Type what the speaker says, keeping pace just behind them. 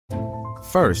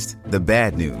First, the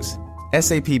bad news.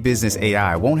 SAP Business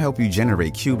AI won't help you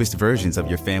generate cubist versions of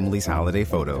your family's holiday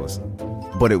photos.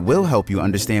 But it will help you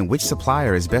understand which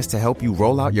supplier is best to help you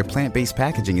roll out your plant-based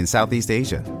packaging in Southeast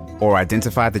Asia, or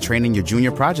identify the training your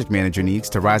junior project manager needs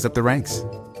to rise up the ranks,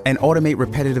 and automate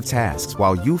repetitive tasks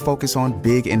while you focus on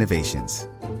big innovations,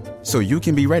 so you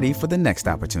can be ready for the next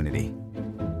opportunity.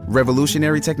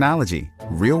 Revolutionary technology,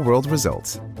 real-world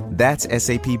results. That's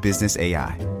SAP Business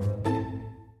AI.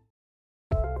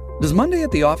 Does Monday at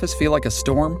the office feel like a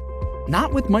storm?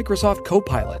 Not with Microsoft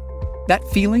Copilot. That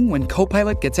feeling when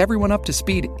Copilot gets everyone up to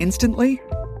speed instantly?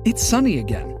 It's sunny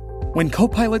again. When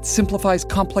Copilot simplifies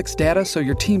complex data so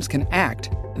your teams can act,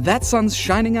 that sun's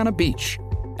shining on a beach.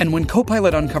 And when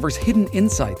Copilot uncovers hidden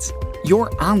insights,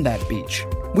 you're on that beach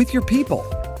with your people,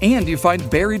 and you find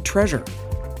buried treasure.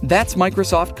 That's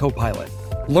Microsoft Copilot.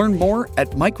 Learn more at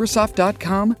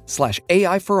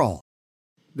Microsoft.com/AI for all.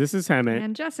 This is Hemet.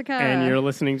 And Jessica. And you're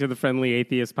listening to the Friendly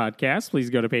Atheist Podcast. Please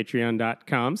go to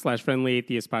patreon.com/Friendly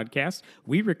Atheist Podcast.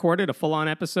 We recorded a full-on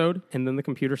episode, and then the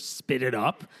computer spit it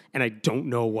up, and I don't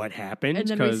know what happened. And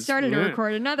then we started to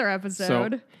record another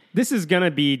episode. So this is going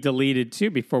to be deleted, too,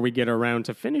 before we get around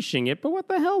to finishing it, but what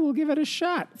the hell? We'll give it a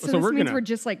shot. So this means we're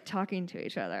just, like, talking to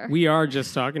each other. We are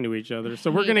just talking to each other.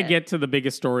 So we're going to get to the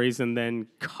biggest stories and then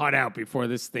cut out before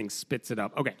this thing spits it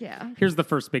up. Okay. Yeah. Here's the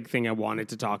first big thing I wanted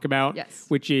to talk about. Yes.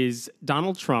 Which is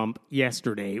Donald Trump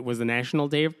yesterday was the National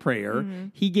Day of Prayer. Mm-hmm.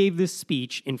 He gave this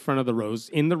speech in front of the Rose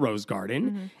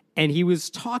Garden, mm-hmm. and he was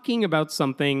talking about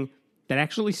something that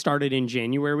actually started in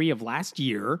January of last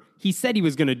year. He said he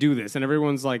was going to do this, and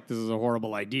everyone's like, this is a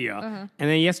horrible idea. Uh-huh. And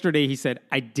then yesterday he said,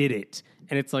 I did it.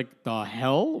 And it's like, the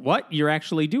hell? What? You're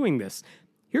actually doing this.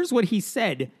 Here's what he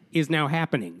said is now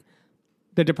happening.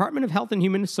 The Department of Health and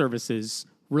Human Services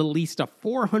released a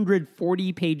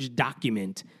 440-page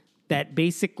document that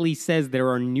basically says there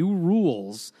are new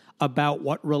rules about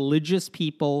what religious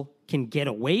people can get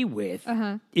away with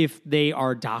if they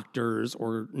are doctors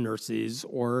or nurses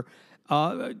or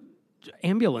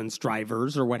ambulance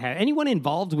drivers or what have anyone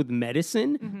involved with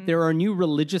medicine. Mm-hmm. There are new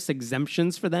religious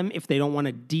exemptions for them if they don't want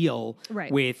to deal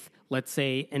with, let's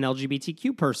say, an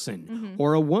LGBTQ person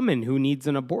or a woman who needs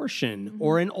an abortion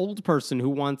or an old person who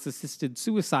wants assisted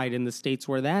suicide in the states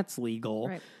where that's legal.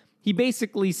 Right. He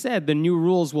basically said the new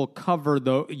rules will cover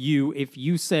you if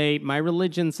you say, my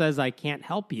religion says I can't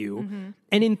help you. Mm-hmm.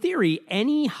 And in theory,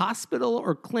 any hospital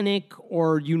or clinic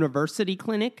or university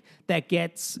clinic that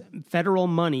gets federal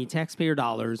money, taxpayer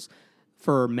dollars,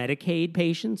 for Medicaid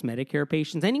patients, Medicare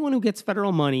patients, anyone who gets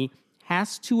federal money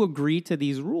has to agree to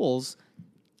these rules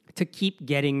to keep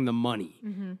getting the money.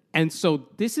 Mm-hmm. And so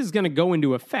this is going to go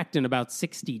into effect in about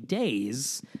 60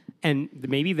 days. And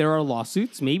maybe there are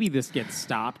lawsuits. Maybe this gets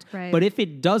stopped. Right. But if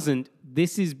it doesn't,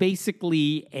 this is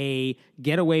basically a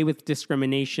get away with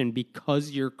discrimination because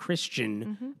you're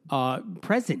Christian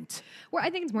present. Well,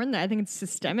 I think it's more than that. I think it's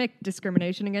systemic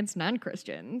discrimination against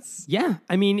non-Christians. Yeah.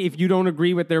 I mean, if you don't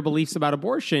agree with their beliefs about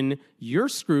abortion, you're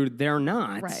screwed. They're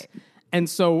not. Right. And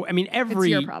so, I mean,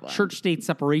 every church-state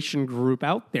separation group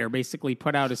out there basically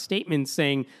put out a statement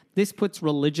saying this puts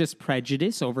religious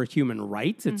prejudice over human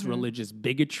rights. It's religious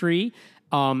bigotry.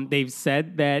 They've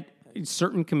said that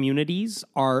certain communities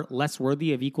are less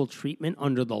worthy of equal treatment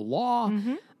under the law.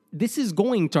 Mm-hmm. This is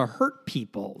going to hurt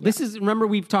people. Yeah. Remember,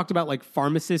 we've talked about like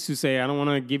pharmacists who say, I don't want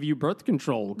to give you birth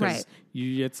control because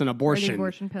it's an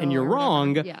abortion and you're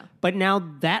wrong. Yeah. But now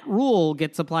that rule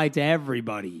gets applied to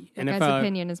everybody. The guy's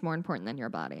opinion is more important than your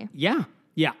body. Yeah.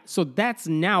 Yeah. So that's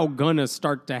now going to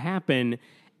start to happen.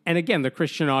 And again, the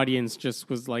Christian audience just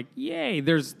was like, yay.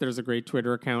 There's a great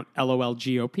Twitter account, LOL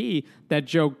GOP, that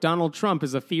joked, Donald Trump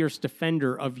is a fierce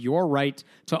defender of your right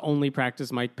to only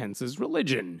practice Mike Pence's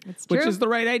religion, which is the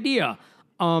right idea.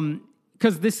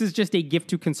 Because this is just a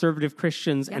gift to conservative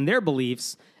Christians and their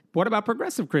beliefs. What about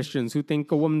progressive Christians who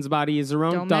think a woman's body is her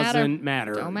own? Doesn't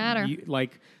matter. Don't matter.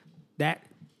 Like that.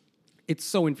 It's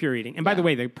so infuriating. And by the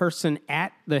way, the person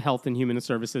at the Health and Human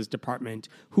Services Department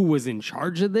who was in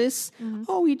charge of this,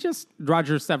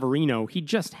 Roger Severino, he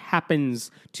just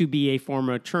happens to be a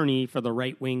former attorney for the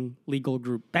right-wing legal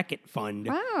group Beckett Fund.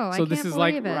 Wow, so this is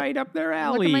like right up their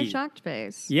alley. Look at my shocked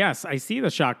face. Yes, I see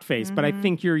the shocked face, but I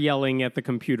think you're yelling at the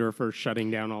computer for shutting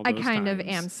down all those I kind of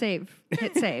am. Save.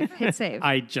 Hit save. Hit save.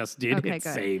 I just did hit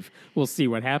save. We'll see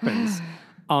what happens.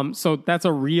 So that's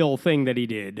a real thing that he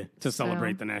did to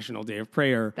celebrate the National Day of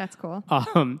Prayer. That's cool.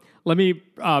 Let me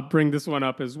bring this one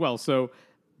up as well. So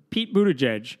Pete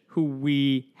Buttigieg, who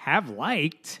we have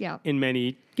liked in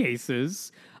many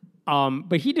cases,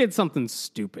 but he did something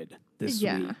stupid this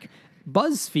week.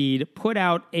 BuzzFeed put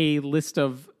out a list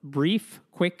of brief,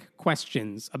 quick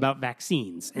questions about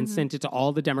vaccines and sent it to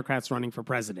all the Democrats running for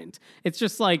president. It's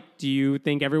just like, do you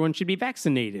think everyone should be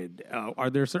vaccinated?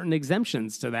 Are there certain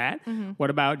exemptions to that?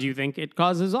 What about, do you think it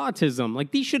causes autism?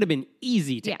 Like, these should have been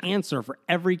easy to answer for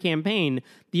every campaign.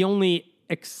 The only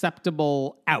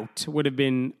acceptable out would have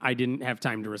been, I didn't have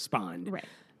time to respond. Right.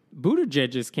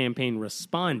 Buttigieg's campaign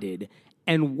responded,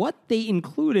 and what they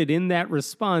included in that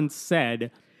response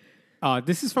said,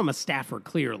 this is from a staffer,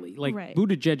 clearly. Like,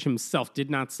 Buttigieg himself did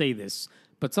not say this,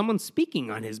 but someone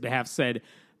speaking on his behalf said,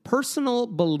 personal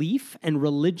belief and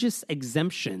religious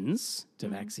exemptions to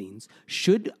vaccines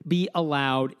should be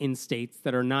allowed in states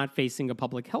that are not facing a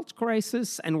public health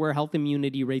crisis and where health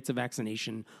immunity rates of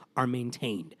vaccination are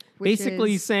maintained.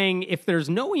 Basically saying, if there's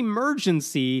no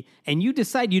emergency and you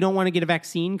decide you don't want to get a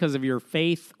vaccine because of your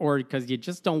faith or because you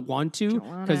just don't want to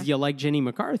because you like Jenny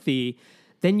McCarthy,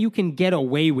 then you can get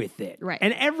away with it. Right.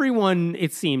 And everyone,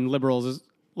 it seemed, liberals,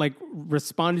 like,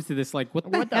 responded to this like, what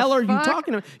the hell are you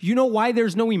talking about? You know why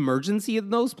there's no emergency in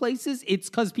those places?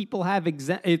 It's because people have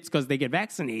it's because they get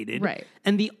vaccinated. Right.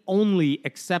 And the only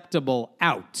acceptable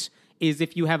out is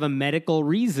if you have a medical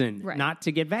reason not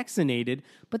to get vaccinated.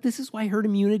 But this is why herd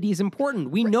immunity is important.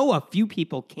 We know a few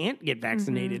people can't get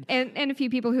vaccinated. And a few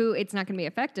people who it's not going to be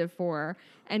effective for.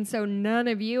 And so none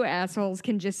of you assholes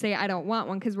can just say, I don't want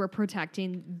one, because we're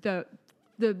protecting the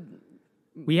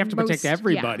we have to protect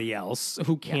everybody else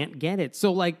who can't get it.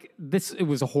 So, like, it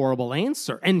was a horrible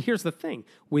answer. And here's the thing.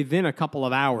 Within a couple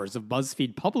of hours of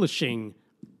BuzzFeed publishing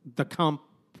the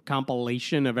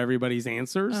compilation of everybody's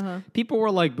answers, people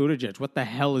were like, Buttigieg, what the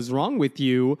hell is wrong with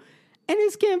you? And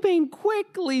his campaign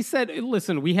quickly said,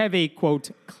 listen, we have a,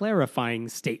 quote, clarifying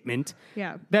statement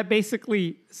that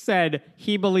basically said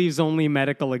he believes only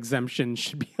medical exemptions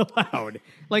should be allowed.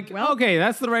 Like, okay,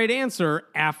 that's the right answer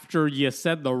after you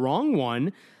said the wrong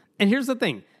one. And here's the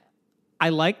thing. I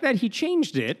like that he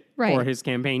changed it, or his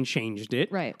campaign changed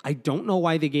it. Right. I don't know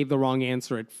why they gave the wrong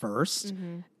answer at first.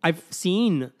 I've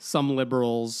seen some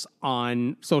liberals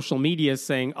on social media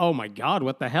saying, oh my God,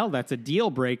 what the hell? That's a deal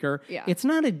breaker. Yeah. It's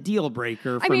not a deal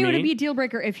breaker for me. It would be a deal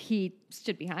breaker if he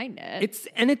stood behind it.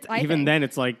 Then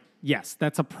it's like, yes,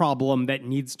 that's a problem that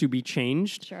needs to be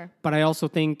changed. Sure. But I also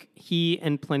think he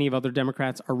and plenty of other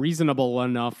Democrats are reasonable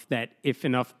enough that if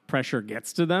enough pressure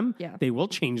gets to them, they will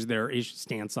change their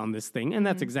stance on this thing. And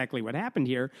that's exactly what happened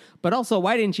here. But also,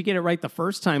 why didn't you get it right the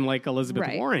first time like Elizabeth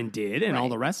Warren did and all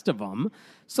the rest of them?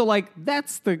 So, like,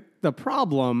 that's the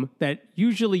problem, that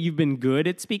usually you've been good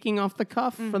at speaking off the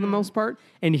cuff for the most part.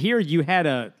 And here you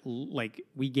had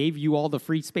we gave you all the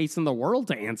free space in the world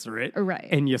to answer it. Right.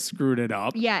 And you screwed it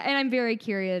up. Yeah, and I'm very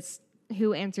curious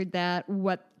who answered that,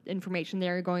 what information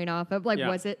they're going off of. Like,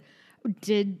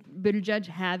 did Buttigieg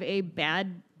have a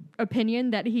bad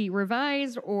opinion that he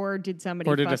revised, or did somebody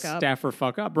fuck up? Or did a staffer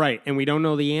fuck up? Right, and we don't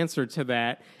know the answer to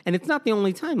that. And it's not the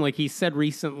only time. Like, he said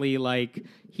recently, like,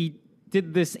 he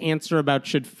did this answer about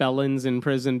should felons in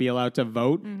prison be allowed to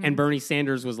vote, and Bernie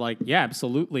Sanders was like, yeah,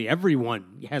 absolutely,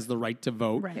 everyone has the right to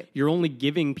vote. Right. You're only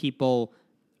giving people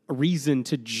a reason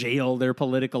to jail their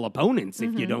political opponents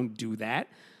if you don't do that.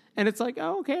 And it's like,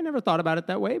 oh, okay, I never thought about it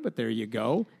that way, but there you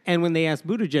go. And when they asked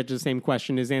Buttigieg the same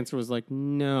question, his answer was like,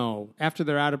 no. After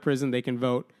they're out of prison, they can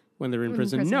vote. When they're in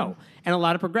prison, no. And a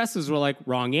lot of progressives were like,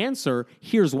 wrong answer.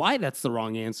 Here's why that's the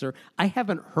wrong answer. I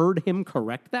haven't heard him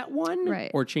correct that one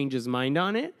or change his mind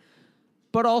on it.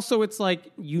 But also, it's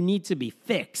like, you need to be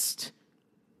fixed.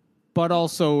 But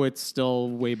also, it's still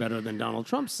way better than Donald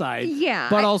Trump's side. Yeah.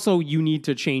 But also, you need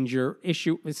to change your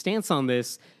stance on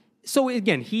this. So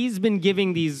again, he's been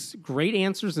giving these great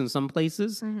answers in some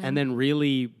places and then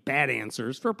really bad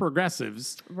answers for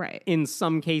progressives. Right. In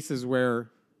some cases where,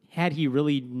 had he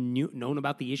really known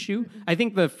about the issue, I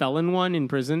think the felon one in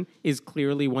prison is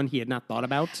clearly one he had not thought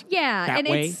about. Yeah, that and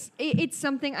way. It's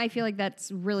something I feel like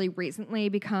that's really recently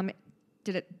become.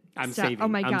 Did it? I'm stop? saving. Oh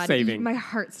my God! Saving. My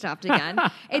heart stopped again.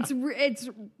 It's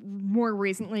more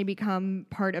recently become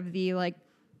part of the like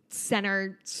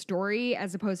center story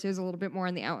as opposed to a little bit more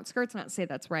on the outskirts. Not to say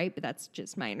that's right, but that's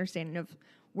just my understanding of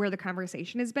where the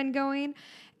conversation has been going.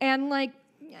 And like,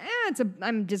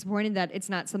 I'm disappointed that it's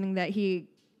not something that he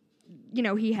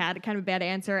had kind of a bad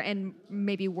answer and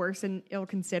maybe worse and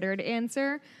ill-considered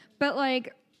answer. But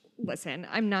like, listen,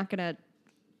 I'm not gonna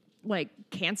like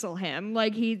cancel him.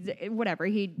 Like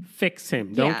he'd fix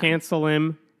him. Don't cancel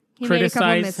him. He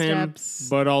Criticize him,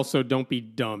 but also don't be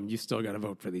dumb. You still got to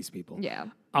vote for these people. Yeah.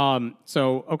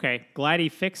 So, okay, glad he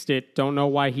fixed it. Don't know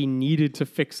why he needed to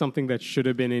fix something that should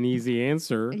have been an easy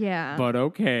answer. Yeah. But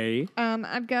okay.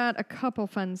 I've got a couple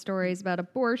fun stories about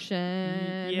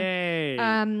abortion.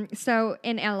 Yay. So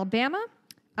in Alabama,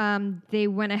 They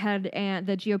went ahead and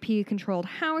the GOP-controlled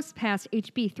House passed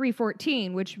HB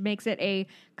 314, which makes it a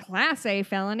Class A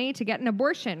felony to get an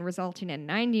abortion, resulting in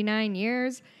 99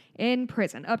 years in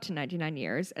prison, up to 99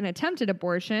 years. An attempted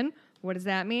abortion, what does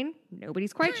that mean?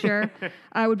 Nobody's quite sure.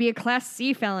 Would be a Class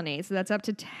C felony, so that's up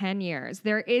to 10 years.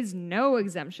 There is no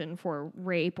exemption for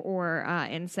rape or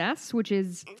incest, which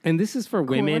is and this is for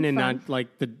cool women and fun. not like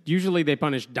usually they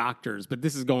punish doctors, but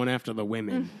this is going after the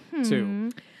women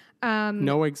too.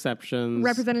 No exceptions.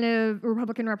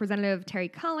 Republican Representative Terry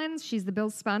Collins, she's the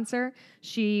bill's sponsor.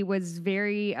 She was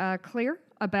very clear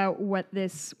about what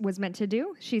this was meant to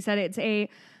do. She said it's a,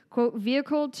 quote,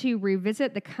 vehicle to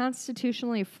revisit the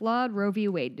constitutionally flawed Roe v.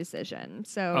 Wade decision.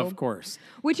 So, of course.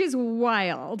 Which is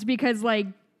wild because, like,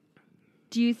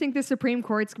 do you think the Supreme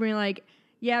Court's going to be like,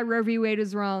 yeah, Roe v. Wade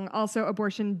is wrong. Also,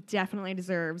 abortion definitely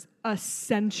deserves a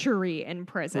century in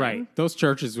prison. Right. Those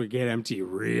churches would get empty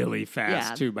really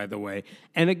fast, too, by the way.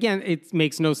 And again, it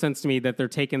makes no sense to me that they're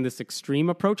taking this extreme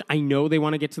approach. I know they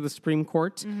want to get to the Supreme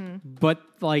Court, but,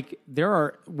 like,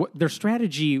 their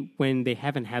strategy when they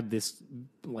haven't had this,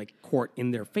 like, court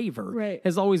in their favor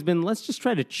has always been, let's just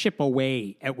try to chip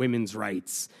away at women's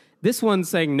rights. This one's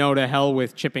saying no to hell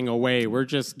with chipping away. We're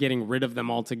just getting rid of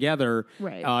them altogether.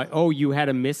 Right. You had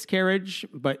a miscarriage,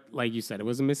 but like you said, it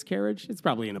was a miscarriage. It's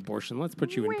probably an abortion. Let's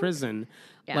put you in prison.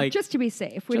 Yeah, like, just to be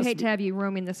safe. We'd hate to have you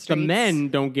roaming the streets. The men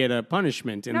don't get a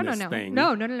punishment in this thing.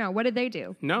 No. What did they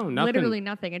do? No, nothing. Literally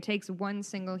nothing. It takes one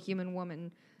single human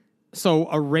woman. So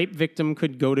a rape victim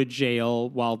could go to jail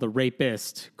while the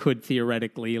rapist could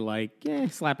theoretically,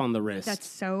 slap on the wrist. That's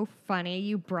so funny.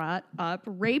 You brought up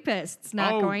rapists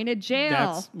not going to jail.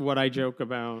 That's what I joke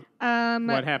about.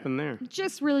 What happened there?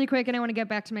 Just really quick, and I want to get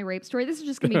back to my rape story. This is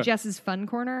just going to be Jess's fun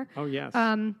corner. Oh, yes.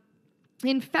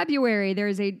 In February,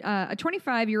 there's a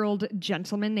 25-year-old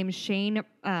gentleman named Shane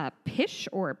Pish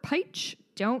or Peich.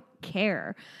 Don't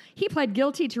care. He pled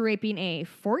guilty to raping a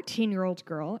 14-year-old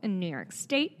girl in New York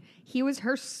State. He was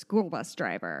her school bus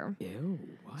driver. Ew,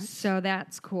 what? So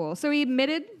that's cool. So he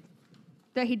admitted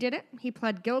that he did it. He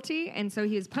pled guilty, and so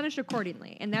he was punished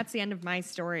accordingly. And that's the end of my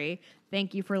story.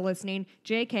 Thank you for listening.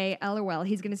 JK, LOL.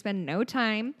 He's going to spend no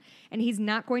time, and he's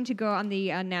not going to go on the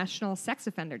National Sex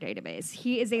Offender Database.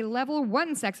 He is a level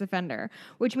 1 sex offender,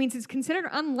 which means it's considered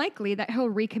unlikely that he'll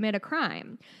recommit a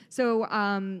crime.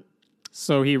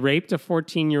 So he raped a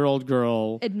 14-year-old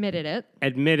girl. Admitted it.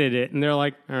 And they're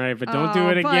like, all right, but don't do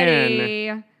it buddy,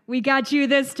 again. We got you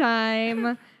this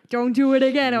time. Don't do it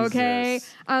again, okay?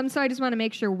 So I just want to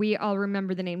make sure we all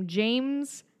remember the name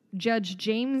Judge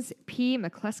James P.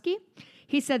 McCluskey.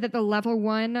 He said that the level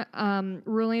 1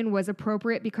 ruling was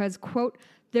appropriate because, quote,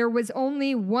 there was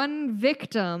only one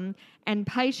victim and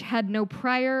Peich had no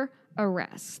prior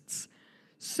arrests.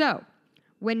 So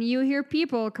when you hear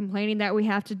people complaining that we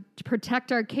have to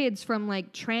protect our kids from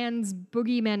like trans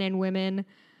boogeymen and women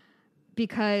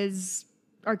because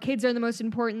our kids are the most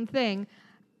important thing,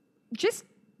 just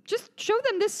show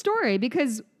them this story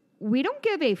because we don't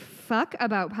give a fuck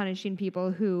about punishing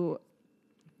people who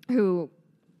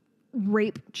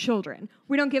rape children.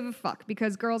 We don't give a fuck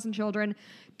because girls and children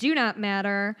do not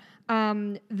matter.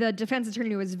 The defense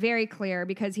attorney was very clear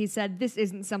because he said this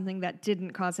isn't something that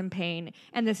didn't cause him pain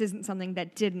and this isn't something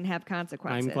that didn't have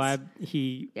consequences. I'm glad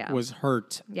he was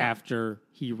hurt after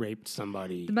he raped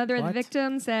somebody. The mother of the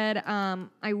victim said,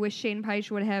 I wish Shane Peich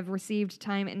would have received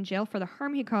time in jail for the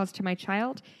harm he caused to my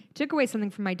child. It took away something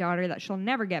from my daughter that she'll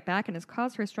never get back and has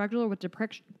caused her struggle with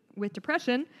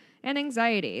depression and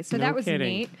anxiety. So that was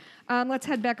neat. Let's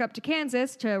head back up to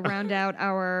Kansas to round out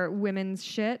our women's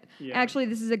shit. Yeah. Actually,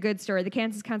 this is a good story. The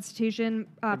Kansas Constitution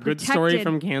a good story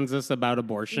from Kansas about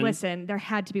abortion. Listen, there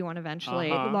had to be one eventually.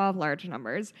 Law of large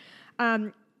numbers.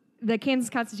 The Kansas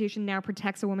Constitution now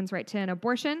protects a woman's right to an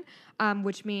abortion,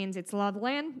 which means it's the law of the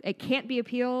land. It can't be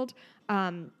appealed.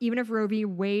 Even if Roe v.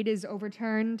 Wade is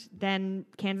overturned, then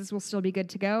Kansas will still be good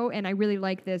to go. And I really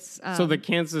like this. So the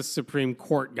Kansas Supreme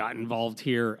Court got involved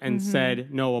here and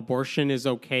said, no, abortion is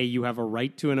okay. You have a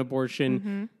right to an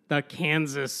abortion. The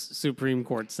Kansas Supreme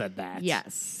Court said that.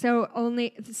 Yes. So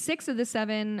only 6 of the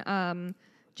 7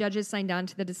 judges signed on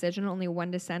to the decision. Only 1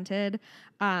 dissented.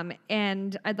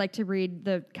 And I'd like to read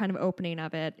the kind of opening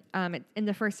of it. In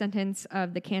the first sentence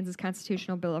of the Kansas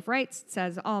Constitutional Bill of Rights, it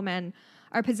says, all men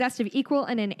are possessed of equal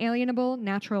and inalienable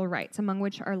natural rights, among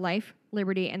which are life,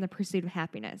 liberty, and the pursuit of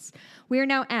happiness. We are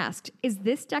now asked, is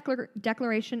this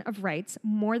Declaration of Rights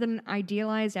more than an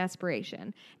idealized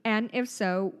aspiration? And if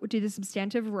so, do the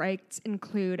substantive rights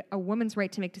include a woman's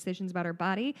right to make decisions about her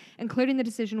body, including the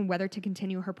decision whether to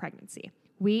continue her pregnancy?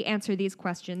 We answer these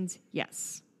questions,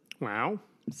 yes. Wow.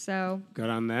 So good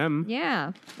on them.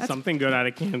 Yeah. Something good out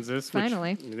of Kansas.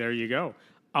 Finally. There you go.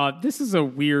 This is a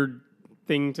weird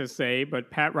thing to say, but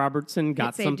Pat Robertson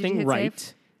got something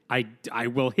right. I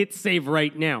will hit save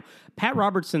right now. Pat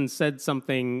Robertson said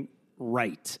something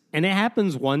right. And it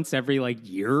happens once every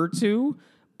year or two,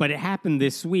 but it happened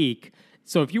this week.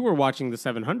 So if you were watching the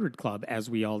 700 Club, as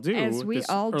we all do,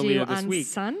 on week,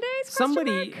 Sundays,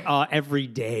 somebody every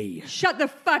day. Shut the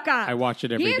fuck up! I watch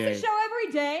it every day. He has a show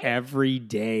every day. Every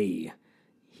day.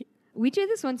 We do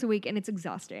this once a week, and it's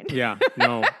exhausting. Yeah,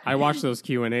 no, I watch those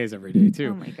Q&As every day too.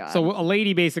 Oh my God! So a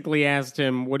lady basically asked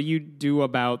him, "What do you do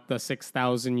about the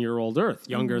 6,000-year-old Earth,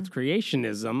 young Earth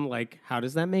creationism? How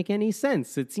does that make any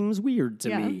sense? It seems weird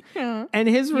to me." Yeah. And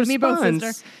his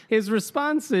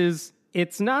response is,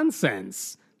 "It's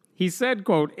nonsense." He said,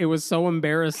 quote, "It was so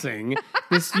embarrassing.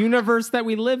 This universe that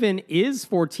we live in is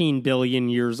 14 billion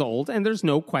years old, and there's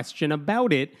no question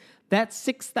about it. That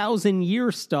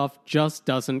 6,000-year stuff just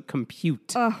doesn't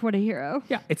compute." Oh, what a hero.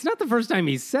 Yeah, it's not the first time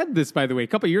he said this, by the way. A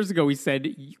couple of years ago, he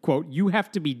said, quote, "You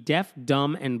have to be deaf,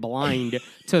 dumb, and blind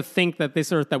to think that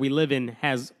this Earth that we live in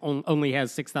only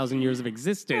has 6,000 years of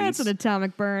existence." That's an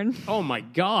atomic burn. Oh, my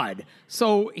God.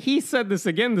 So he said this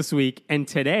again this week, and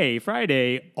today,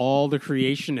 Friday, all the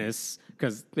creationists,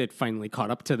 because it finally caught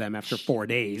up to them after 4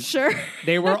 days. Sure.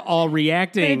 They were all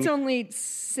reacting. But it's only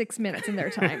 6 minutes in their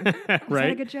time. Is right?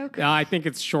 that a good joke? I think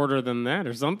it's shorter than that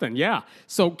or something. Yeah.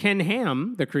 So Ken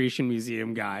Ham, the Creation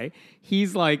Museum guy,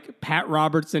 he's like, Pat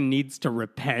Robertson needs to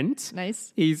repent.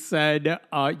 Nice. He said,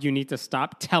 you need to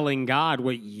stop telling God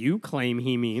what you claim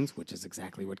he means, which is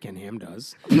exactly what Ken Ham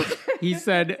does. He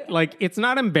said, it's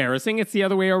not embarrassing. It's the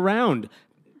other way around.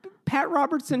 Pat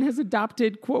Robertson has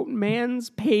adopted, quote, man's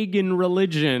pagan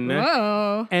religion.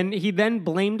 Whoa. And he then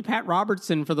blamed Pat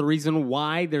Robertson for the reason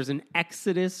why there's an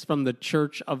exodus from the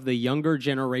church of the younger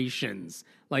generations.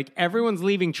 Everyone's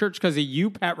leaving church because of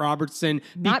you, Pat Robertson,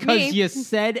 because you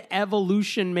said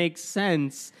evolution makes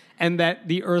sense and that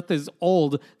the earth is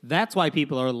old. That's why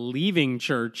people are leaving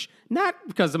church, not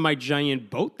because of my giant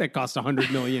boat that cost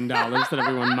 $100 million that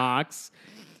everyone mocks.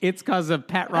 It's because of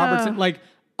Pat Robertson.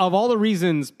 Of all the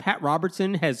reasons Pat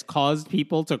Robertson has caused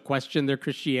people to question their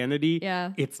Christianity,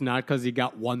 it's not because he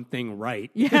got one thing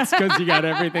right. Yeah. It's because he got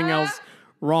everything else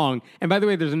wrong. And by the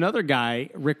way, there's another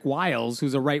guy, Rick Wiles,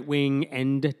 who's a right-wing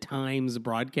end times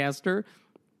broadcaster.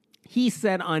 He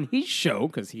said on his show,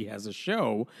 because he has a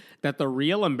show, that the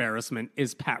real embarrassment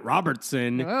is Pat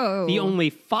Robertson. Oh. The only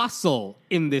fossil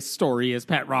in this story is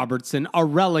Pat Robertson, a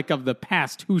relic of the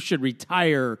past who should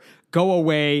retire, go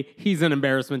away. He's an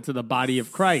embarrassment to the body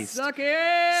of Christ. Suck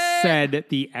it! Said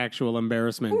the actual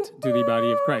embarrassment to the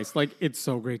body of Christ. It's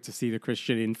so great to see the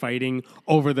Christian infighting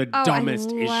over the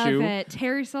dumbest issue. I love it.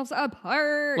 Tear yourselves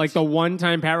apart. The one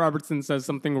time Pat Robertson says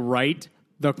something right,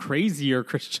 the crazier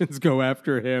Christians go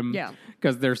after him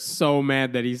because they're so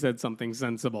mad that he said something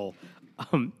sensible.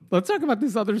 Let's talk about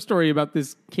this other story about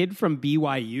this kid from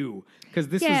BYU, because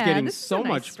this was getting so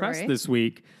much press this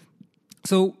week.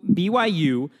 So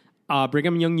BYU,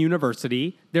 Brigham Young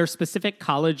University, their specific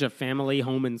College of Family,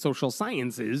 Home, and Social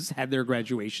Sciences had their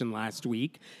graduation last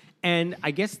week. And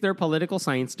I guess their political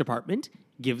science department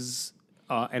gives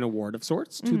an award of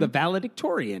sorts to the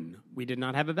valedictorian. We did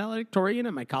not have a valedictorian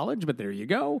at my college, but there you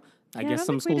go. I guess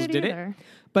some schools did it.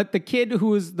 But the kid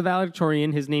who is the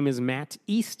valedictorian, his name is Matt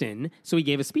Easton, so he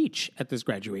gave a speech at this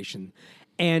graduation.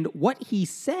 And what he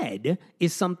said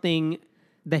is something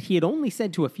that he had only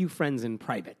said to a few friends in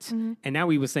private. And now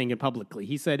he was saying it publicly.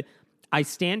 He said, "I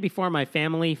stand before my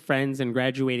family, friends, and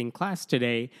graduating class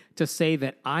today to say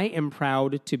that I am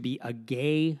proud to be a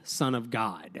gay son of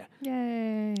God."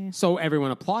 Yay. So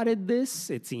everyone applauded this,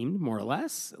 it seemed, more or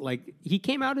less. He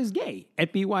came out as gay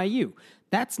at BYU.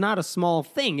 That's not a small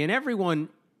thing. And everyone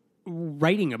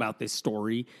writing about this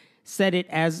story said it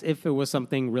as if it was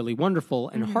something really wonderful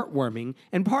and heartwarming.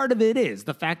 And part of it is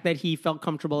the fact that he felt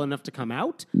comfortable enough to come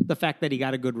out, the fact that he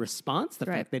got a good response, the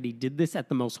fact that he did this at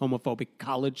the most homophobic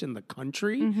college in the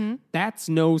country. That's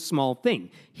no small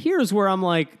thing. Here's where I'm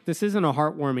like, this isn't a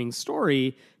heartwarming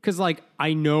story because,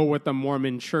 I know what the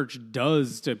Mormon church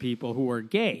does to people who are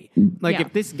gay.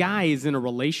 If this guy is in a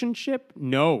relationship,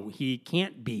 no, he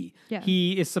can't be. Yeah.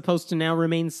 He is supposed to now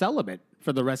remain celibate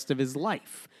for the rest of his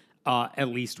life. At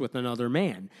least with another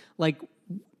man.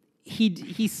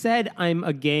 He said, "I'm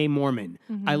a gay Mormon."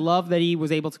 I love that he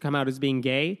was able to come out as being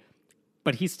gay,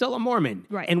 but he's still a Mormon.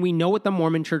 Right. And we know what the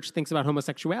Mormon church thinks about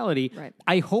homosexuality. Right.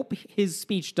 I hope his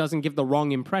speech doesn't give the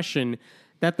wrong impression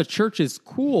that the church is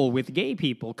cool with gay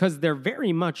people, because they're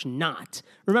very much not.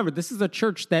 Remember, this is a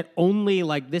church that only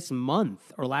this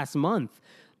month or last month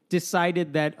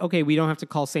decided that, okay, we don't have to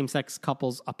call same-sex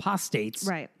couples apostates.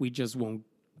 Right. We just won't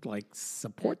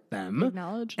support them.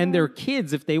 Acknowledge and them. their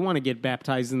kids, if they want to get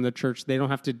baptized in the church, they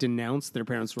don't have to denounce their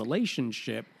parents'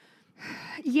 relationship.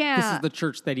 Yeah. This is the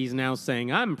church that he's now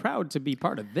saying, I'm proud to be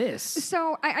part of this.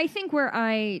 So I think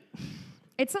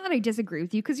it's not that I disagree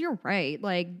with you, because you're right.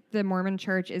 Like, the Mormon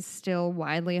church is still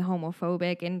widely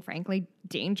homophobic and frankly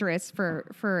dangerous for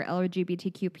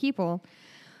LGBTQ people.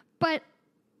 But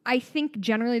I think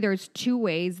generally there's two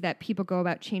ways that people go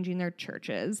about changing their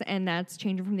churches, and that's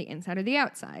changing from the inside or the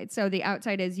outside. So the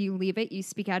outside is you leave it, you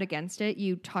speak out against it,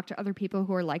 you talk to other people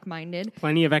who are like-minded.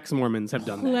 Plenty of ex-Mormons have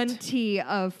done that. Plenty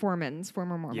of former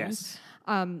Mormons. Yes.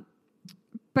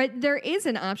 But there is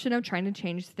an option of trying to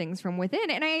change things from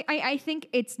within. And I think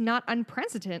it's not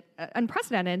unprecedented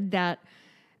that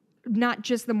not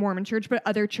just the Mormon church, but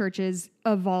other churches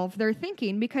evolve their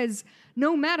thinking, because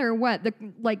no matter what,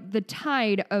 the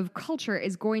tide of culture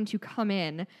is going to come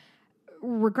in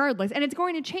regardless, and it's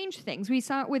going to change things. We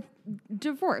saw it with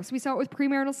divorce. We saw it with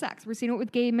premarital sex. We're seeing it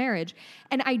with gay marriage.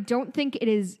 And I don't think it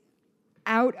is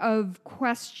out of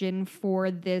question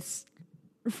for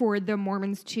the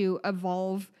Mormons to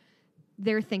evolve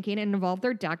their thinking and evolve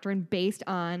their doctrine based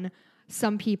on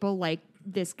some people like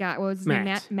this guy, what was his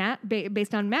name? Matt,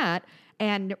 based on Matt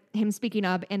and him speaking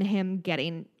up and him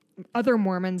getting other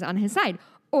Mormons on his side.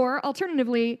 Or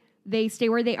alternatively, they stay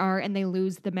where they are and they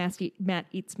lose the Matt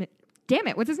Eastman. Damn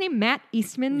it, what's his name? Matt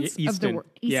Eastman's of the world.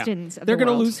 Eastons of They're going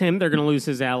to lose him. They're going to lose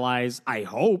his allies, I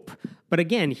hope. But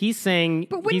again, he's saying...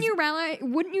 But wouldn't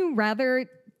you rather...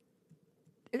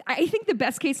 I think the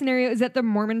best case scenario is that the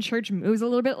Mormon church moves a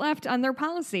little bit left on their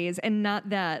policies and not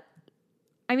that...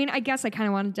 I mean, I guess I kind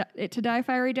of wanted it to die a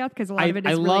fiery death because a lot of it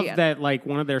is really... I love that like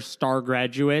one of their star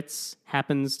graduates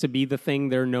happens to be the thing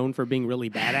they're known for being really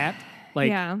bad at.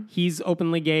 Like, he's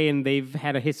openly gay and they've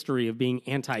had a history of being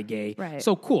anti-gay. Right.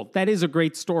 So cool. That is a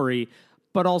great story.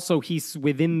 But also he's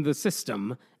within the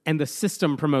system and the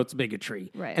system promotes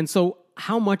bigotry. Right. And so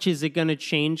how much is it going to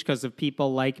change because of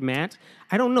people like Matt?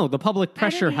 I don't know. The public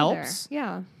pressure helps.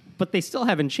 Yeah. But they still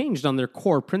haven't changed on their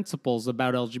core principles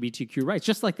about LGBTQ rights,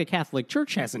 just like the Catholic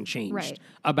Church hasn't changed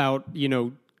about,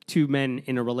 two men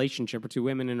in a relationship or two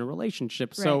women in a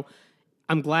relationship. Right. So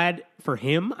I'm glad for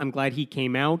him. I'm glad he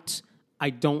came out.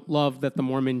 I don't love that the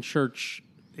Mormon Church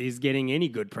is getting any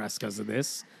good press because of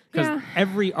this, because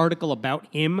every article about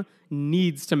him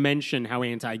needs to mention how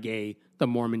anti-gay the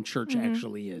Mormon Church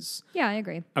actually is. Yeah, I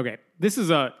agree. Okay, this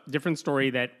is a different story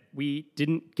that we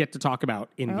didn't get to talk about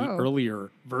in the earlier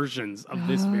versions of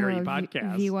this very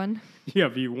podcast. V1? Yeah,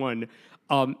 V1.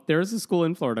 There's a school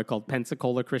in Florida called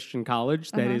Pensacola Christian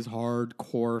College that is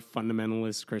hardcore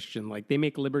fundamentalist Christian. Like, they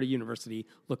make Liberty University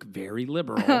look very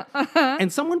liberal.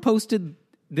 And someone posted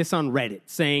this on Reddit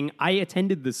saying, I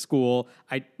attended this school.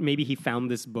 Maybe he found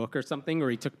this book or something, or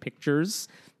he took pictures,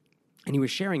 and he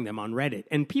was sharing them on Reddit.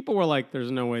 And people were like,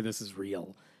 there's no way this is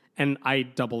real. And I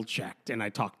double-checked, and I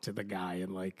talked to the guy,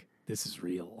 and like, this is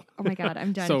real. Oh my God,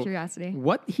 I'm dying of curiosity.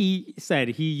 What he said,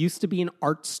 he used to be an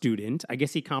art student. I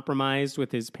guess he compromised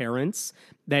with his parents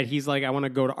that he's like, I want to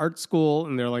go to art school.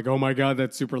 And they're like, oh my God,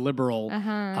 that's super liberal.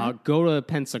 Go to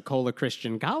Pensacola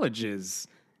Christian College's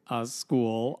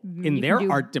school in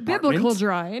their art department. Biblical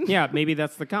drawing. Yeah, maybe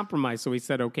that's the compromise. So he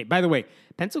said, okay. By the way,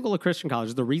 Pensacola Christian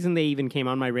College, the reason they even came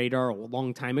on my radar a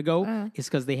long time ago is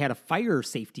because they had a fire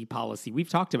safety policy. We've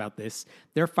talked about this.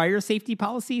 Their fire safety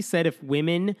policy said if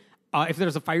women... if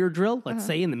there's a fire drill, let's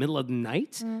say in the middle of the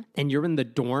night, and you're in the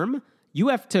dorm, you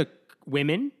have to,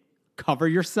 women, cover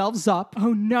yourselves up.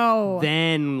 Oh, no.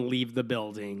 Then leave the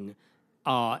building.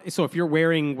 So if you're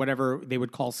wearing whatever they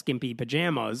would call skimpy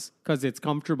pajamas, because it's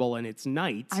comfortable and it's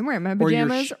night. I'm wearing my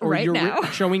pajamas right now. Or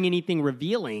you're showing anything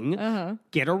revealing,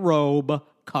 get a robe,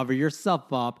 cover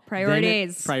yourself up.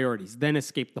 Priorities. Then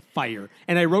escape the fire.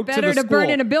 And I wrote to the school. Better to burn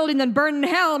in a building than burn in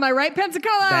hell. Am I right,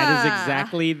 Pensacola? That is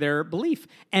exactly their belief.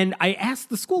 And I asked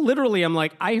the school, literally, I'm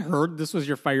like, I heard this was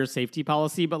your fire safety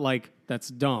policy, but like, that's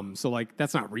dumb. So like,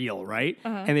 that's not real, right?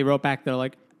 And they wrote back, they're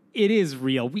like, it is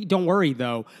real. Don't worry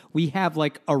though. We have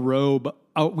like a robe.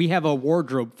 We have a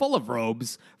wardrobe full of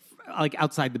robes, like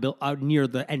outside the near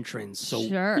the entrance. So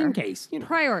in case,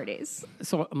 priorities.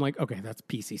 So I'm like, okay, that's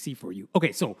PCC for you.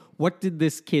 Okay, so what did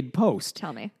this kid post?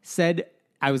 Tell me. Said,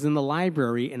 I was in the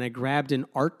library and I grabbed an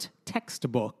art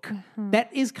textbook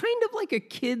that is kind of like a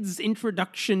kid's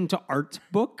introduction to art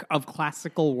book of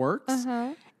classical works.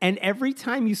 And every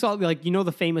time you saw, like,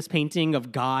 the famous painting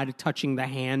of God touching the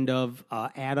hand of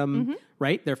Adam,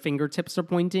 right? Their fingertips are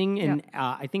pointing, and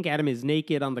I think Adam is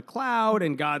naked on the cloud,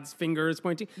 and God's finger is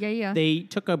pointing. Yeah. They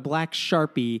took a black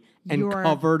Sharpie and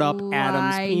covered up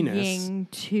Adam's penis. Lying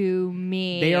to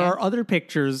me. There are other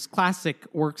pictures, classic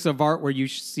works of art, where you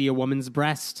see a woman's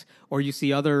breast, or you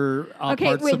see other parts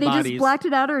of bodies. They just blacked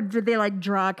it out, or did they like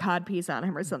draw a codpiece on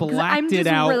him or something? I'm just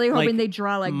really hoping they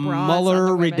draw like bras Mueller on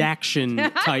the women. redaction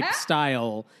type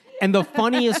style. And the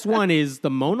funniest one is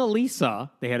the Mona Lisa.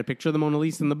 They had a picture of the Mona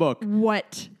Lisa in the book.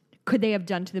 What could they have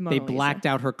done to the Mona Lisa? They blacked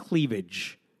out her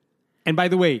cleavage. And by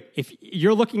the way, if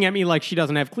you're looking at me like she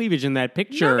doesn't have cleavage in that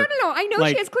picture. No. I know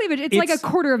she has cleavage. It's like a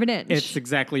quarter of an inch. It's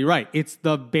exactly right. It's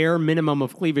the bare minimum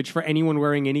of cleavage for anyone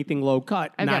wearing anything low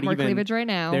cut. I've got more cleavage right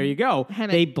now. There you go.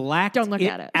 They blacked Don't look it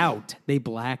at it. out. They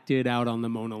blacked it out on the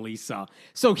Mona Lisa.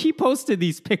 So he posted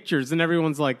these pictures and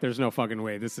everyone's like, there's no fucking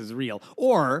way this is real.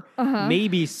 Or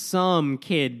maybe some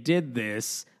kid did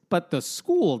this, but the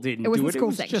school didn't do it. It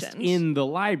was just in the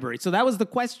library. So that was the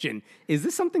question. Is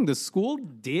this something the school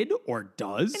did or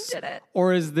does? And did it.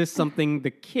 Or is this something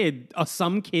the kid,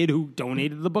 some kid who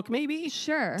donated the book maybe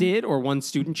did? Or one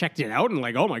student checked it out and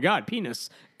like, oh my God, penis,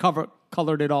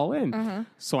 colored it all in.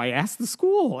 So I asked the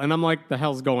school and I'm like, the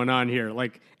hell's going on here?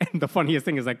 Like, and the funniest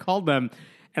thing is I called them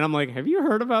and I'm like, have you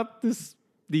heard about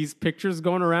these pictures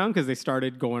going around? Because they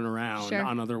started going around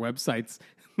on other websites.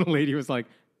 The lady was like,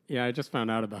 yeah, I just found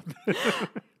out about that.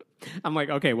 I'm like,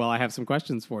 okay, well, I have some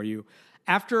questions for you.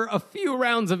 After a few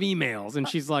rounds of emails, and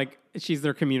she's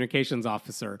their communications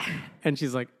officer, and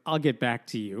she's like, I'll get back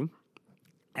to you.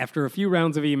 After a few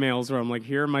rounds of emails where I'm like,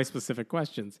 here are my specific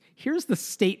questions. Here's the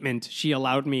statement she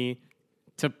allowed me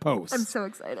to post. I'm so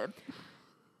excited.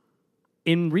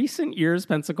 In recent years,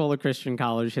 Pensacola Christian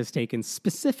College has taken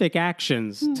specific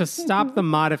actions to stop the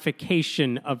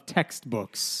modification of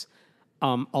textbooks.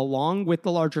 Along with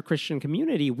the larger Christian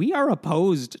community, we are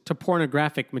opposed to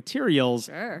pornographic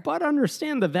materials, but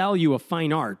understand the value of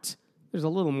fine art. There's a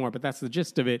little more, but that's the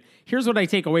gist of it. Here's what I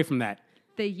take away from that.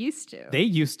 They used to. They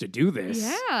used to do this.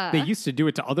 Yeah. They used to do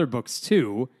it to other books,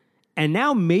 too. And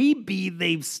now maybe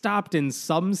they've stopped in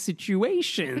some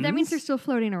situations. But that means they're still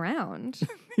floating around.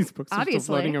 These books are still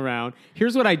floating around.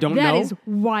 Here's what I don't know. That is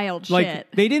wild shit.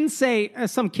 They didn't say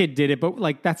some kid did it,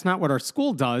 but that's not what our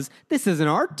school does. This is an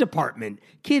art department.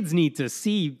 Kids need to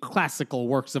see classical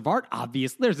works of art,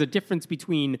 obviously. There's a difference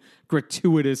between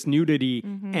gratuitous nudity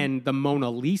and the Mona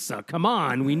Lisa. Come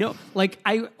on, we know.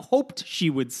 I hoped she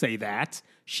would say that.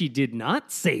 She did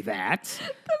not say that. The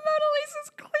Mona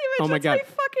Lisa's cleavage. Oh my God.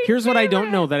 Here's what I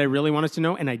don't know that I really wanted to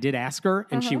know, and I did ask her,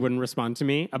 and she wouldn't respond to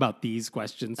me about these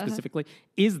questions specifically.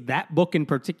 Is that book in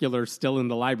particular still in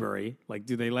the library?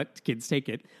 Do they let kids take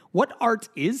it? What art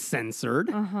is censored?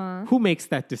 Who makes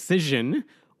that decision?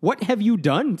 What have you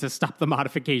done to stop the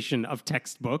modification of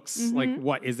textbooks?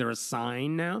 What, is there a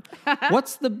sign now?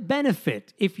 What's the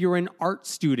benefit if you're an art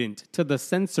student to the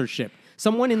censorship?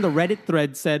 Someone in the Reddit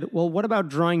thread said, well, what about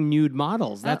drawing nude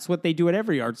models? That's what they do at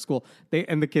every art school.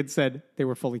 And the kids said they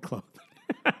were fully clothed.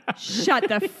 Shut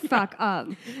the fuck up.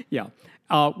 Yeah.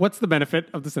 What's the benefit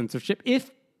of the censorship?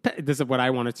 This is what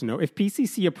I wanted to know. If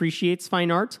PCC appreciates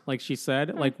fine art, like she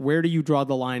said, where do you draw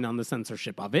the line on the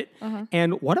censorship of it?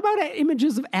 And what about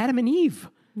images of Adam and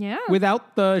Eve? Yeah.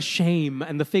 Without the shame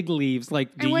and the fig leaves?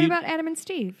 And what about Adam and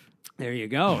Steve? There you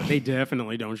go. They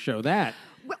definitely don't show that.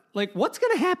 What's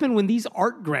going to happen when these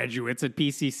art graduates at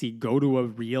PCC go to a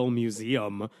real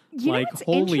museum? What's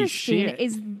holy interesting shit.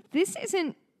 is this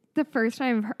isn't the first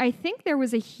time I've heard. I think there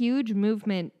was a huge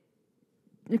movement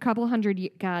a couple hundred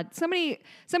years. God, somebody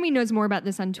knows more about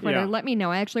this on Twitter. Yeah. Let me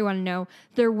know. I actually want to know.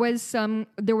 There was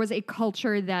a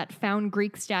culture that found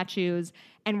Greek statues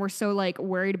and were so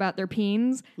worried about their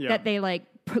peens that they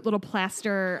put little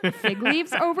plaster fig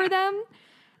leaves over them.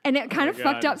 And it kind of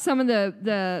fucked up some of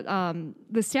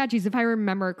the statues, if I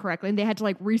remember correctly. And they had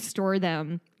to restore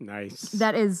them. Nice.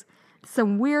 That is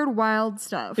some weird, wild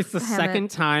stuff. It's the second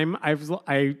time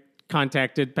I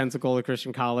contacted Pensacola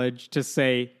Christian College to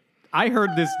say, I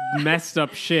heard this messed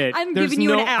up shit. I'm giving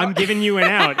you an out. I'm giving you an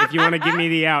out if you want to give me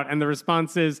the out. And the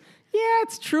response is, yeah,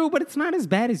 it's true, but it's not as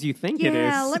bad as you think it is.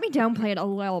 Yeah, let me downplay it a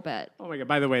little bit. Oh my God.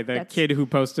 By the way, the kid who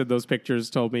posted those pictures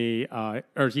told me,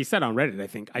 or he said on Reddit, I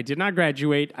think, I did not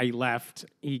graduate. I left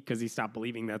because he stopped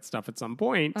believing that stuff at some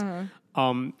point.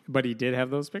 But he did have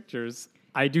those pictures.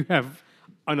 I do have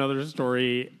another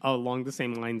story along the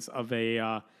same lines of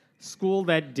a school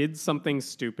that did something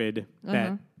stupid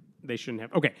that they shouldn't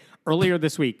have. Okay, earlier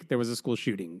this week, there was a school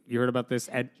shooting. You heard about this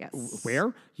at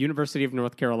where? University of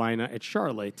North Carolina at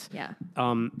Charlotte. Yeah. I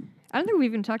don't think we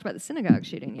even talked about the synagogue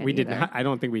shooting yet. We did not. I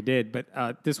don't think we did.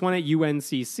 But this one at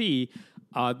UNCC,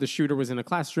 The shooter was in a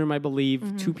classroom, I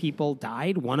believe. 2 people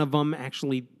died. One of them,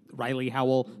 actually, Riley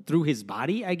Howell, threw his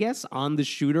body, I guess, on the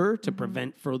shooter to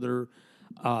prevent further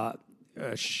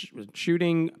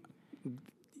shooting.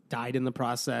 Died in the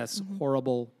process.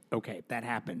 Horrible. Okay, that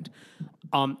happened.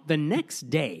 The next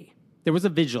day, there was a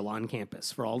vigil on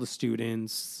campus for all the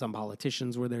students. Some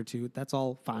politicians were there too. That's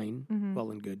all fine,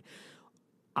 well and good.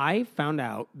 I found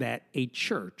out that a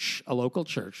local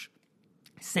church,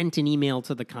 sent an email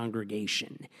to the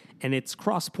congregation, and it's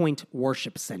Crosspoint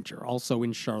Worship Center, also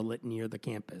in Charlotte near the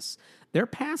campus. Their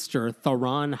pastor,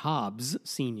 Theron Hobbs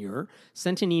Sr.,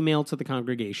 sent an email to the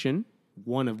congregation,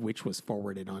 one of which was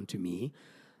forwarded on to me,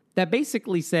 that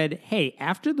basically said, hey,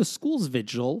 after the school's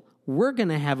vigil, we're going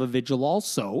to have a vigil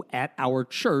also at our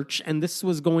church, and this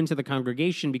was going to the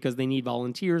congregation because they need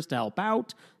volunteers to help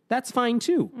out. That's fine,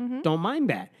 too. Don't mind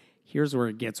that. Here's where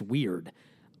it gets weird.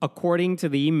 According to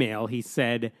the email, he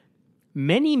said,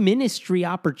 many ministry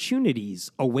opportunities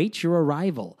await your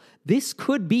arrival. This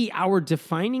could be our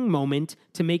defining moment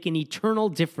to make an eternal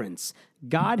difference.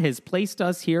 God has placed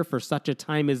us here for such a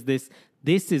time as this.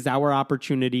 This is our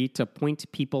opportunity to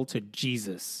point people to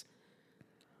Jesus.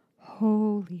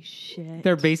 Holy shit.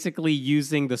 They're basically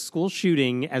using the school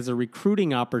shooting as a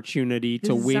recruiting opportunity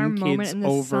to win kids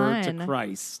over to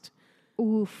Christ.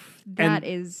 Oof, that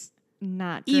is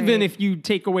not great. Even if you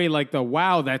take away like the,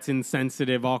 wow, that's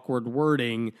insensitive, awkward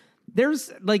wording,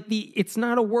 there's like it's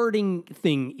not a wording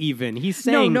thing even. He's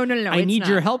saying, no, I need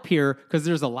your help here because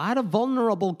there's a lot of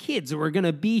vulnerable kids who are going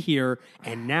to be here,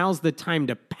 and now's the time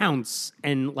to pounce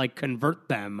and like convert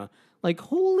them. Like,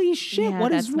 holy shit,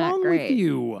 what is wrong with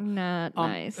you? Not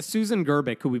nice. Susan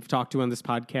Gerbic, who we've talked to on this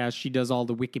podcast, she does all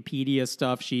the Wikipedia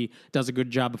stuff. She does a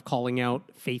good job of calling out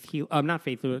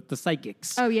the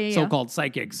psychics. Oh, yeah. So-called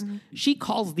psychics. She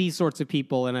calls these sorts of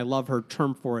people, and I love her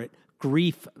term for it,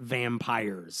 grief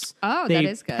vampires. Oh, that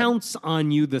is good. They pounce on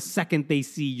you the second they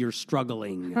see you're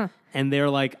struggling. And they're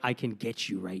like, I can get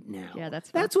you right now. Yeah,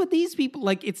 that's what these people,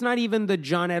 like, it's not even the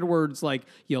John Edwards, like,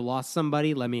 you lost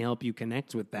somebody, let me help you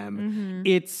connect with them.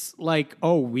 It's like,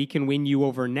 oh, we can win you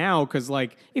over now, because,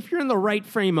 like, if you're in the right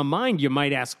frame of mind, you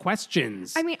might ask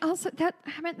questions. I mean, also,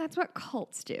 that's what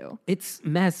cults do. It's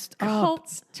messed up.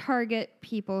 Cults target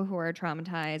people who are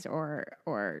traumatized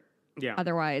or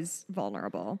otherwise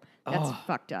vulnerable. That's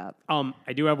fucked up.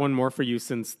 I do have one more for you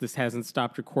since this hasn't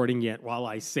stopped recording yet while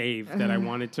I save that I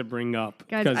wanted to bring up.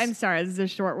 Guys, I'm sorry, this is a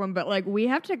short one, but like we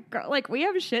have to go, like we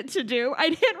have shit to do. I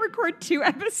didn't record 2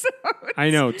 episodes. I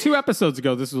know. 2 episodes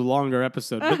ago, this was a longer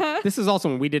episode. But this is also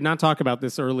one we did not talk about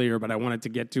this earlier, but I wanted to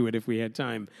get to it if we had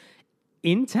time.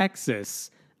 In Texas,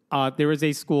 there is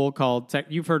a school called,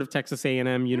 you've heard of Texas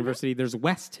A&M University. There's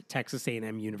West Texas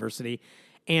A&M University.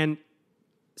 And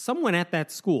someone at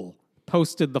that school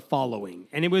posted the following,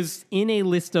 and it was in a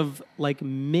list of like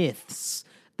myths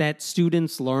that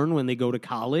students learn when they go to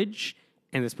college,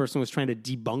 and this person was trying to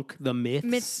debunk the myths.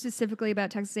 Myths specifically about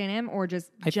Texas A&M or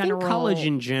just general? I think college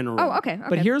in general. Oh, okay.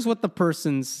 But here's what the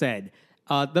person said.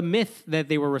 The myth that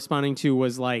they were responding to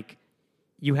was like,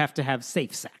 you have to have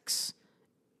safe sex.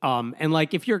 And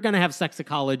like, if you're going to have sex at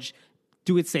college,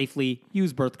 do it safely,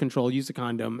 use birth control, use a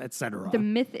condom, etc. The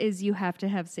myth is you have to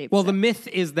have safe sex. Well, the myth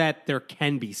is that there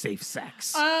can be safe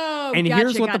sex. Oh, and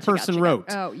here's what the person wrote.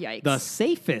 Oh, yikes. The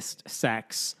safest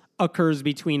sex occurs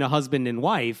between a husband and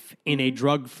wife in a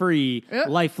drug-free,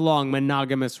 lifelong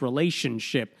monogamous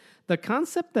relationship. The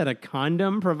concept that a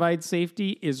condom provides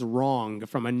safety is wrong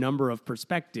from a number of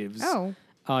perspectives. Oh.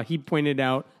 He pointed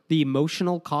out the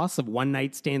emotional costs of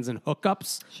one-night stands and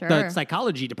hookups. Sure. The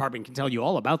psychology department can tell you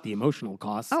all about the emotional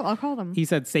costs. Oh, I'll call them. He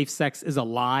said safe sex is a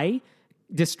lie.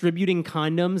 Distributing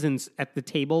condoms at the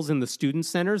tables in the student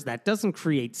centers, that doesn't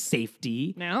create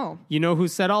safety. No. You know who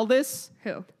said all this?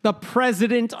 Who? The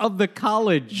president of the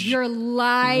college. You're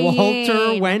lying.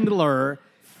 Walter Wendler.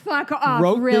 Fuck off,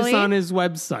 wrote really? this on his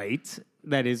website.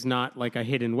 That is not like a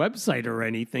hidden website or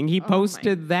anything. He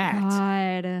posted that.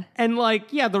 God. And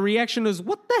like, yeah, the reaction is,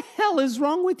 what the hell is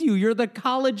wrong with you? You're the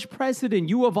college president.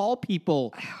 You of all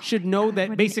people should know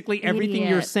that basically everything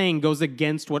you're saying goes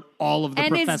against what all of the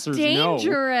professors know.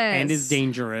 And is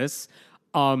dangerous.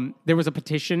 There was a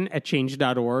petition at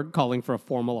change.org calling for a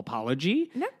formal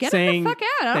apology. No, get saying him the fuck out.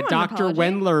 I don't that want an Dr. apology.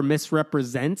 Wendler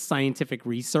misrepresents scientific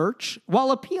research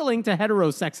while appealing to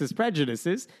heterosexist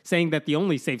prejudices, saying that the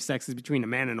only safe sex is between a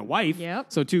man and a wife. Yep.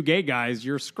 So 2 gay guys,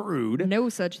 you're screwed. No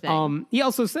such thing. He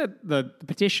also said the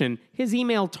petition, his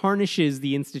email tarnishes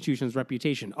the institution's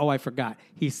reputation. Oh, I forgot.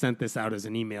 He sent this out as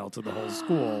an email to the whole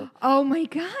school. Oh my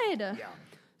God. Yeah.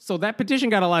 So that petition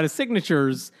got a lot of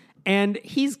signatures, And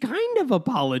he's kind of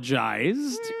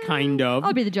apologized, kind of.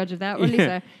 I'll be the judge of that. What did he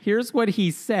say? Here's what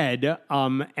he said,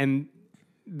 and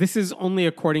this is only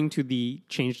according to the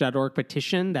Change.org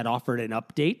petition that offered an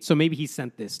update. So maybe he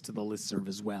sent this to the listserv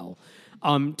as well.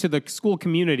 To the school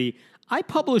community, I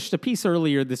published a piece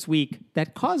earlier this week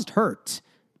that caused hurt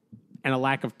and a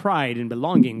lack of pride and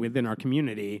belonging within our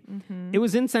community. It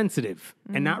was insensitive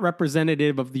and not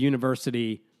representative of the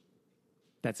university.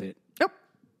 That's it.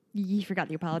 You forgot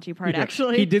the apology part,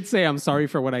 actually. He did say, I'm sorry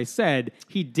for what I said.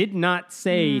 He did not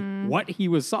say what he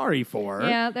was sorry for.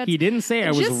 Yeah, he didn't say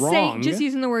I was wrong. Just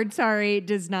using the word sorry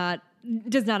does not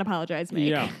apologize make.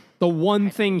 Yeah. The one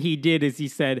thing he did is he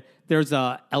said, there's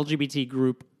a LGBT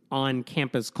group on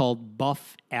campus called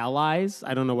Buff Allies.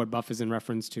 I don't know what Buff is in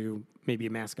reference to. Maybe a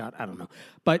mascot. I don't know.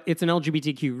 But it's an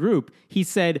LGBTQ group. He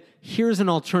said, here's an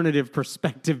alternative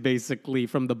perspective, basically,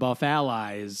 from the Buff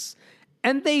Allies.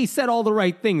 And they said all the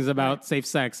right things about safe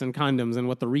sex and condoms and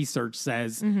what the research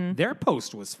says. Their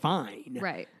post was fine.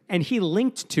 Right. And he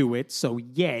linked to it, so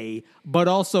yay. But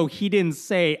also, he didn't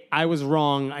say, I was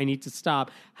wrong, I need to stop.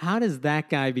 How does that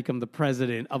guy become the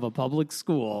president of a public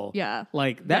school? Yeah.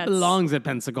 Like, that belongs at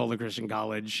Pensacola Christian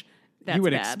College. You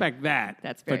would expect that.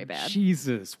 That's very bad.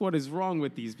 Jesus, what is wrong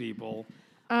with these people?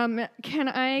 Can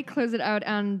I close it out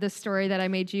on the story that I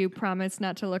made you promise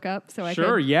not to look up so I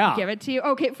could give it to you?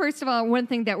 Okay, first of all, one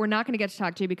thing that we're not going to get to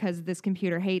talk to because this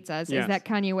computer hates us is that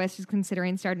Kanye West is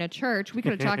considering starting a church. We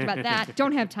could have talked about that.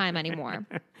 Don't have time anymore.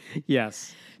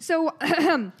 Yes. So,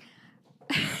 I'm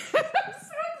so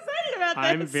excited about this.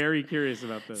 I'm very curious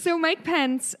about this. So Mike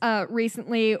Pence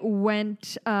recently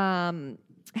went...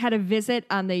 had a visit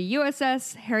on the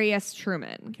USS Harry S.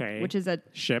 Truman, which is a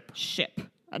ship.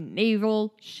 A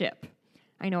naval ship.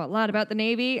 I know a lot about the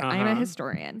Navy. I'm a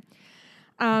historian.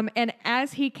 And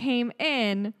as he came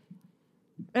in,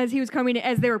 as they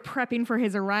were prepping for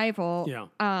his arrival,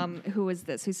 who was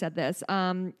this? Who said this?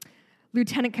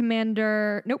 Lieutenant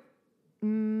Commander, nope.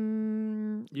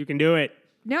 You can do it.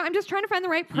 No, I'm just trying to find the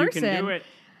right person. You can do it.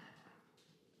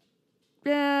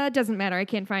 It doesn't matter. I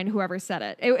can't find whoever said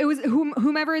it. It was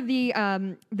whomever the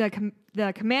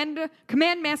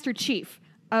command master chief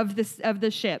of the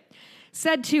ship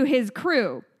said to his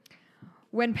crew,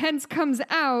 when Pence comes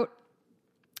out,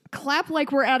 clap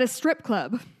like we're at a strip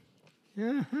club.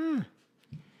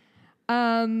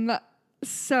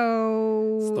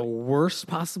 So it's the worst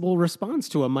possible response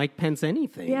to a Mike Pence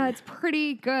anything. Yeah, it's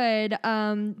pretty good.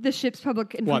 The ship's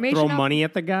public information. What, throw money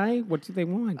at the guy? What do they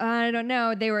want? I don't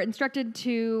know. They were instructed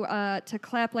to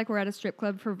clap like we're at a strip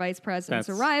club for Vice President's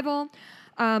arrival.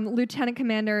 Lieutenant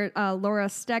Commander Laura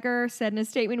Steger said in a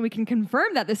statement, we can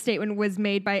confirm that the statement was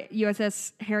made by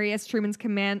USS Harry S. Truman's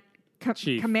command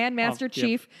master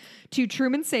chief to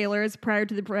Truman sailors prior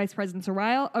to the Vice President's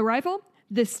arrival.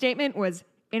 This statement was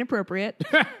inappropriate.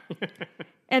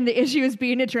 And the issue is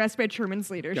being addressed by Truman's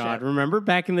leadership. God, remember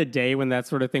back in the day when that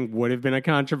sort of thing would have been a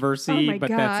controversy, but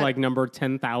that's like number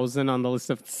 10,000 on the list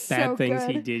of bad things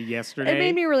he did yesterday. It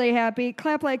made me really happy.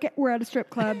 Clap like we're at a strip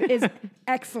club is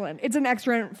excellent. It's an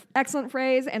excellent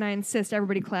phrase, and I insist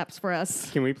everybody claps for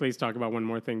us. Can we please talk about one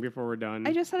more thing before we're done?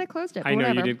 I just said I closed it. I know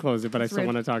you did close it, but that's I still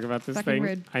want to talk about this thing.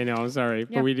 Rude. I know, I'm sorry.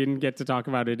 But we didn't get to talk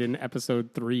about it in episode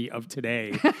 3 of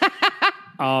today.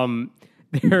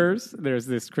 There's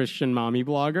this Christian mommy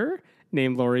blogger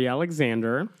named Lori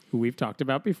Alexander, who we've talked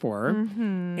about before.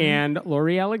 And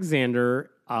Lori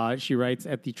Alexander, she writes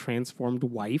at The Transformed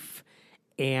Wife,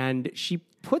 and she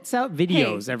puts out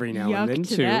videos every now and then,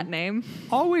 too. That name. She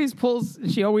always puts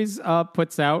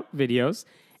out videos.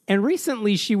 And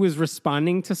recently she was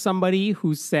responding to somebody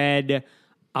who said,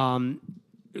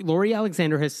 Lori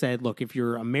Alexander has said, look, if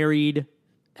you're a married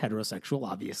heterosexual,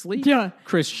 obviously,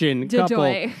 Christian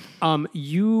couple,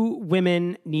 you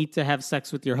women need to have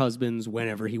sex with your husbands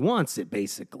whenever he wants it,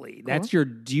 basically. Cool. That's your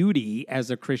duty as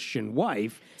a Christian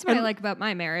wife. That's what I like about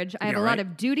my marriage. I have a lot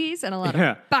of duties and a lot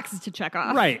of boxes to check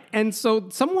off. Right. And so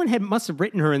someone must have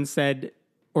written her and said,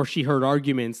 or she heard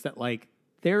arguments that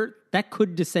that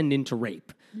could descend into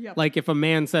rape. Yep. Like if a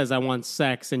man says, I want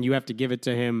sex, and you have to give it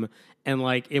to him, and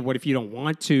what if you don't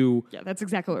want to? Yeah, that's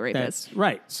exactly what rape is.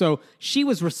 Right. So she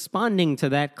was responding to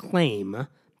that claim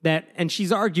and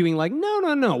she's arguing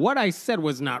no, what I said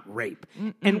was not rape.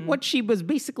 And what she was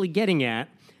basically getting at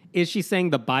is she's saying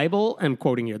the Bible, I'm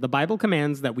quoting here, the Bible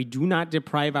commands that we do not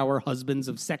deprive our husbands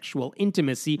of sexual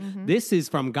intimacy. This is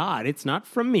from God. It's not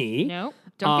from me. No.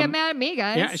 Don't get mad at me,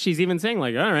 guys. Yeah, she's even saying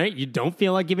all right, you don't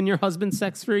feel like giving your husband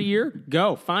sex for a year?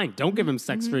 Go, fine. Don't give him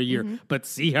sex for a year. But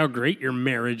see how great your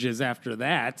marriage is after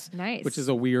that. Nice. Which is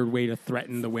a weird way to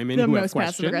threaten the women who have questions. The most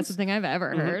passive-aggressive thing I've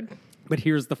ever heard. But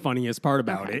here's the funniest part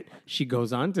about it. She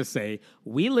goes on to say,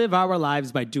 we live our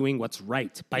lives by doing what's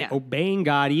right, by obeying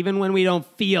God even when we don't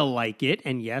feel like it.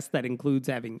 And yes, that includes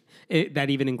that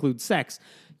even includes sex.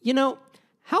 You know,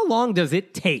 how long does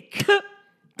it take?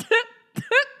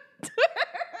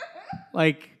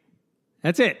 Like,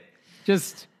 that's it.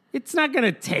 Just, it's not going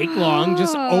to take long.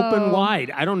 Just open wide.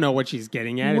 I don't know what she's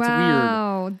getting at. It's weird.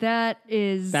 Wow,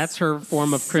 that's her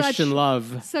form of Christian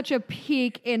love. Such a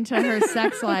peek into her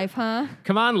sex life, huh?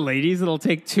 Come on, ladies. It'll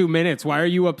take 2 minutes. Why are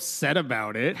you upset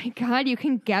about it? My God, you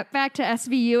can get back to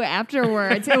SVU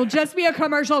afterwards. It'll just be a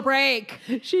commercial break.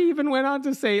 She even went on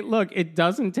to say, look, it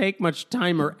doesn't take much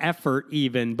time or effort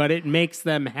even, but it makes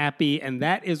them happy. And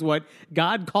that is what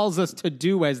God calls us to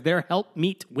do as their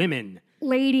helpmeet women.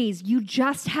 Ladies, you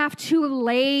just have to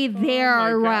lay there.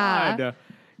 Oh my God.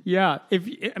 Yeah.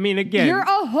 Again, you're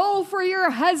a hole for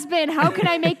your husband. How can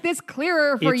I make this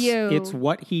clearer for you? It's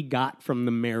what he got from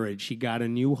the marriage. He got a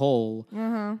new hole.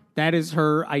 That is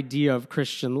her idea of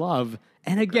Christian love.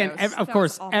 And again, of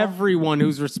course, everyone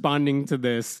who's responding to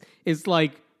this is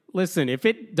like, listen, if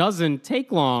it doesn't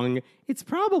take long, it's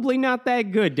probably not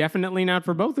that good. Definitely not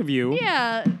for both of you.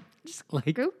 Yeah. Just go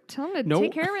tell him to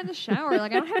take care of it in the shower.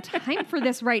 Like, I don't have time for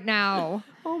this right now.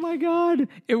 Oh, my God.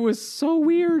 It was so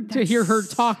weird to hear her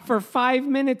talk for 5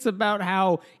 minutes about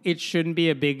how it shouldn't be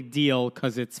a big deal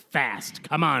because it's fast.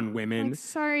 Come on, women. Like,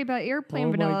 sorry about your plain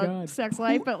vanilla sex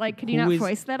life, but, like, could you not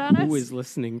voice that on us? Who is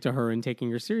listening to her and taking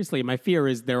her seriously? My fear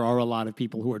is there are a lot of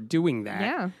people who are doing that.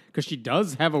 Yeah. Because she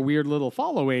does have a weird little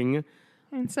following.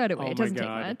 And so do we. It doesn't take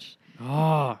much.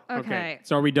 Oh, okay.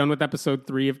 So are we done with episode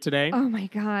 3 of today? Oh my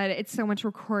God. It's so much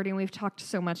recording. We've talked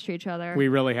so much to each other. We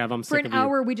really have. I'm sick of For an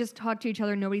hour, we just talk to each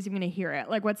other. Nobody's even going to hear it.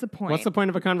 Like, what's the point? What's the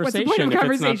point of a conversation if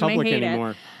it's not public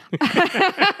anymore?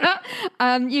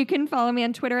 You can follow me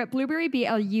on Twitter at Blueberry,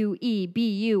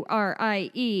 BLUEBURIE.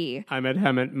 I'm at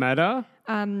Hemet Meta.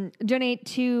 Donate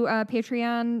to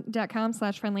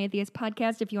patreon.com/friendlyatheist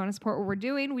podcast if you want to support what we're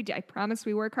doing. I promise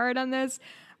we work hard on this.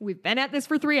 We've been at this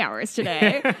for 3 hours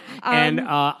today. And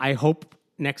I hope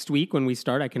next week when we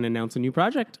start, I can announce a new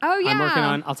project. Oh, yeah. I'm working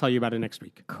on. I'll tell you about it next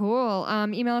week. Cool.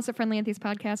 Email us at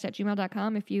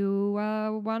friendlyatheistpodcast@gmail.com if you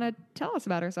want to tell us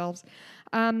about ourselves.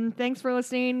 Thanks for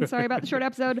listening. Sorry about the short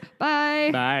episode.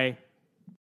 Bye. Bye.